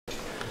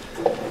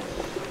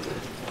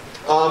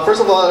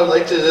First of all, I would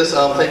like to just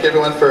thank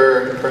everyone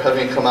for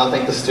having me come out.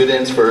 Thank the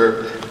students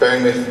for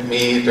bearing with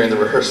me during the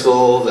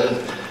rehearsals, and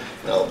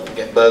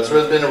but it's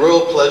really been a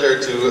real pleasure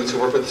to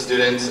work with the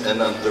students and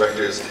the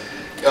directors.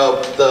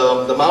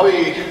 The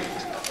Maui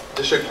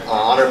District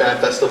Honor Band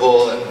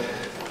Festival and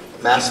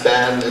Mass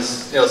Band is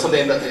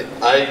something that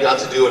I got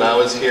to do when I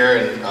was here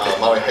in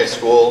Maui High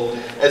School.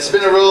 It's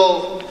been a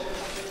real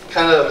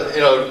kind of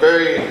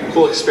very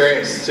cool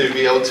experience to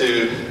be able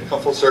to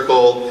come full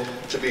circle,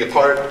 to be a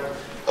part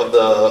of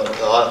the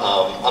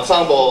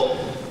ensemble,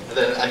 and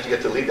then actually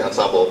get to lead the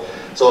ensemble.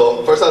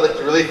 So first, I'd like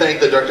to really thank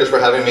the directors for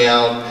having me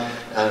out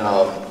and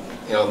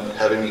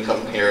having me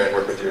come here and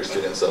work with your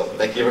students. So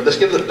thank you. Let's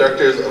give the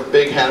directors a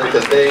big hand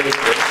because they work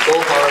so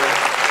hard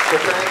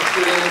preparing the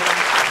students.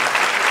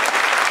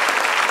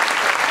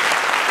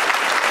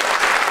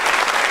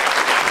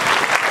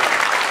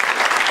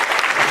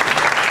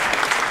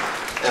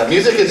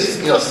 Music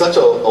is such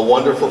a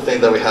wonderful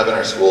thing that we have in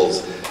our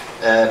schools,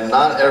 and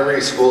not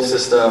every school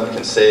system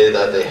can say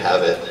that they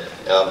have it.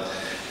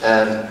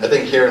 And I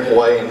think here in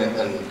Hawaii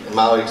and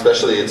Maui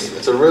especially,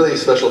 it's a really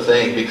special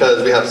thing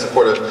because we have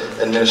supportive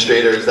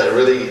administrators that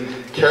really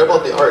care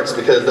about the arts,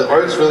 because the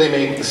arts really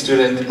make the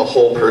student a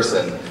whole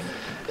person.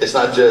 It's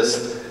not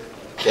just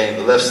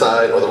the left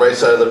side or the right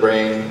side of the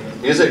brain.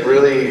 Music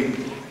really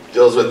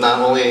deals with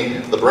not only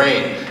the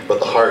brain, but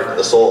the heart,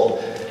 the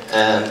soul.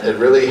 And it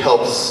really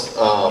helps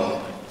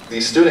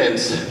these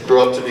students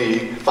grow up to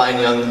be fine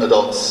young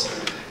adults,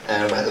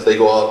 and as they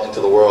go out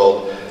into the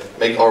world,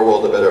 make our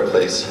world a better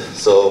place.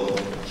 So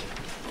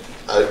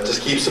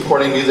just keep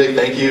supporting music.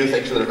 Thank you.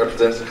 Thanks for the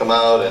representatives to come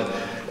out, and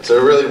it's a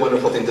really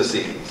wonderful thing to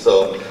see.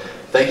 So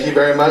thank you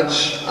very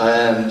much.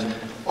 And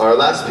our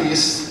last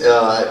piece,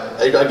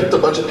 I picked a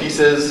bunch of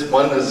pieces.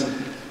 One is,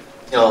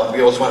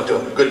 we also wanted to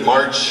do a good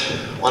march.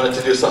 Wanted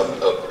to do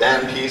a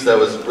band piece that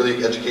was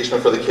really educational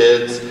for the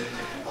kids.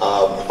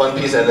 Fun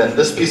piece, and then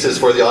this piece is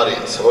for the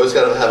audience. Always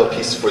got to have a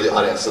piece for the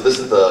audience. So this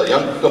is the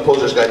Young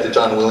Composer's Guide to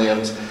John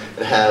Williams.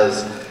 It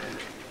has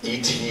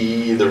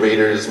E.T., the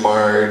Raiders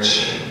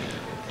March,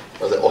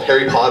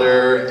 Harry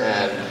Potter,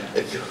 and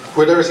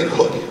who've ever seen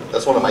Hook,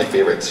 that's one of my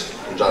favorites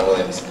from John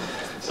Williams.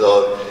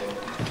 So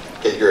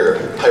get your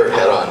pirate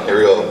hat on. Here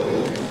we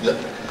go.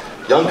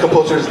 Young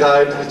Composer's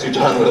Guide to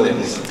John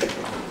Williams.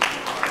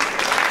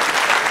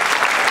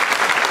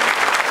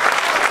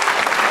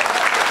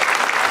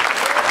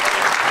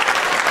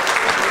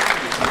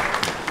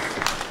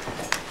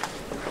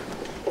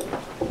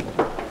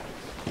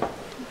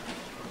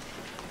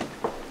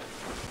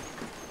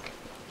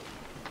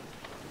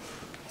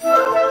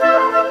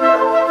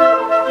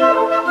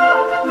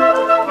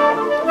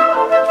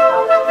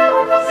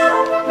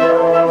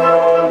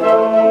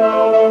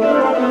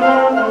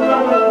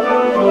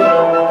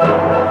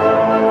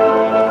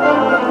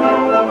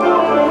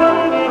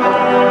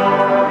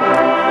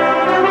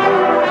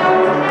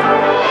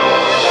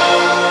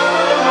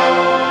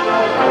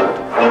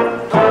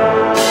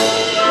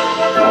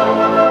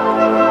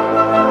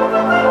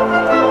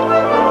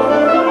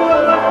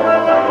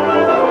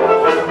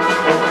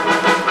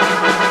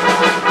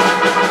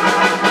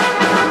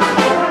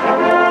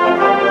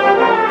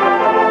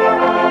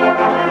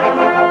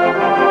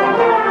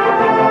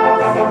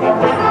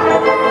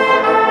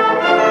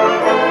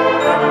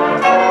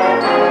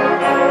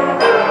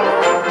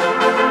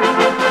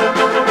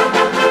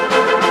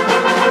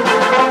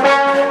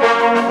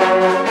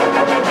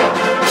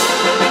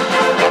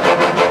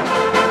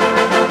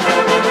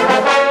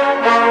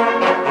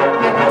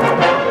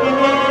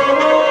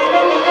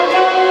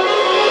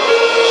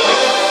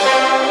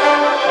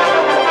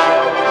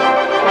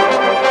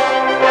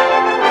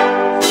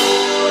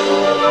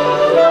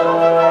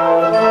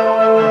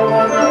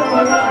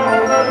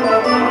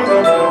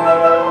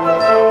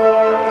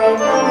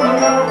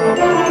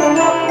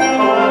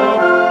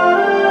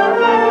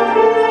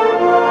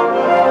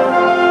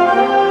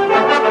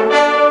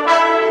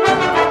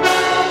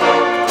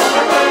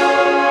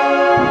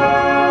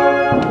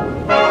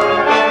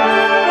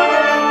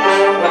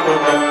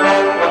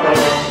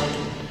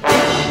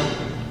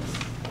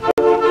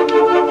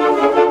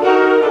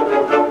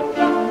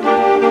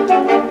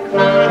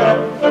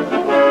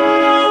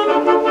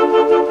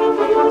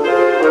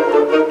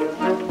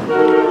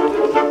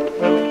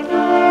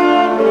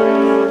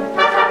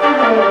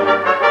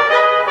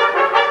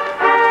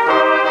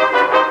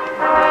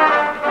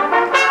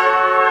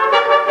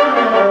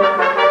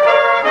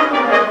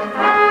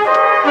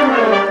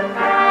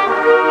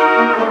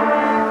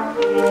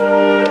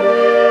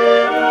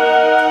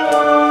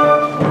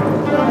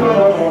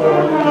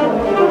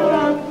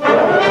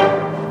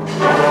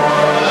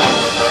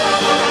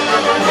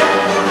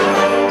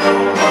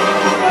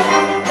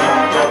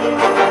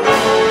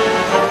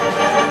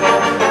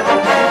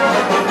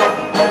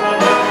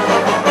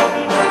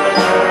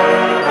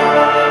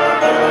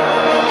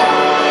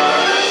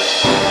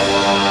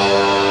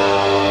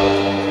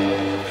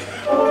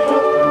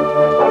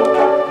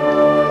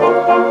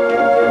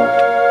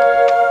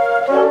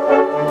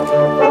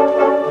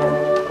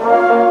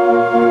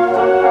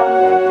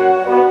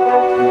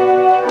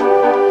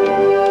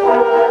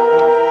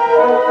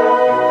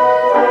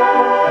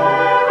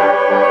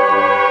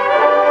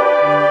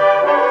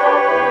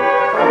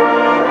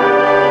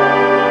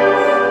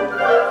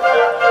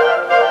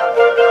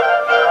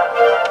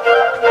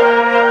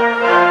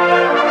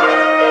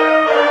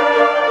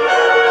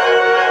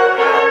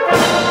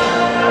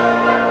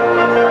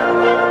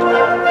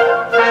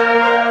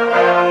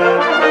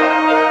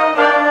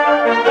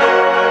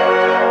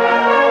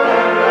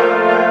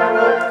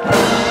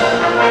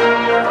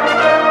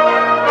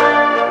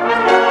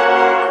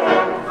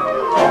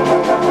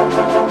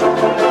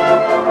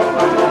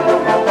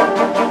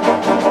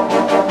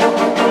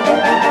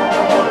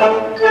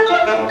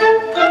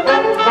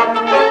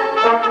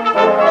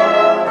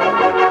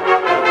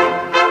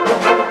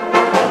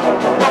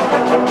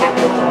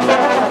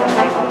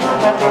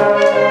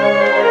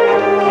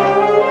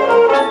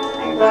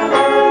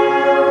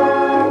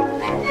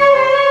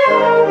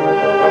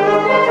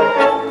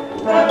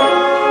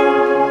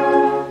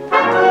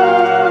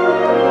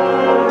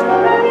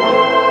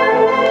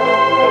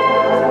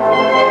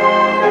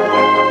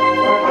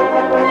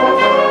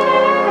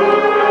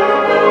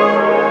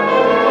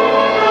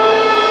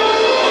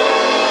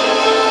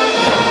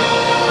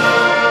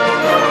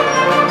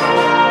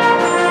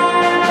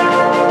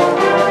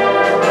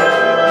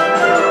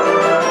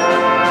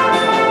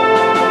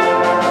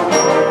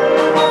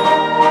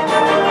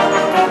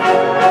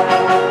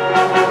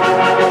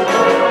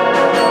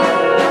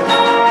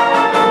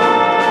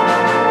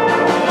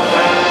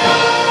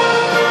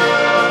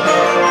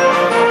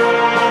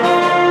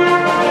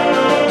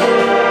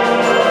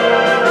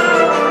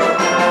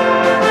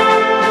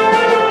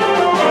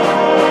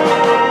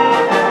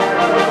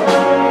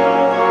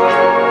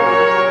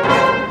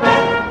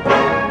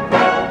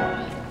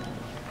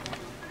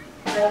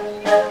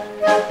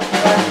 Thank you.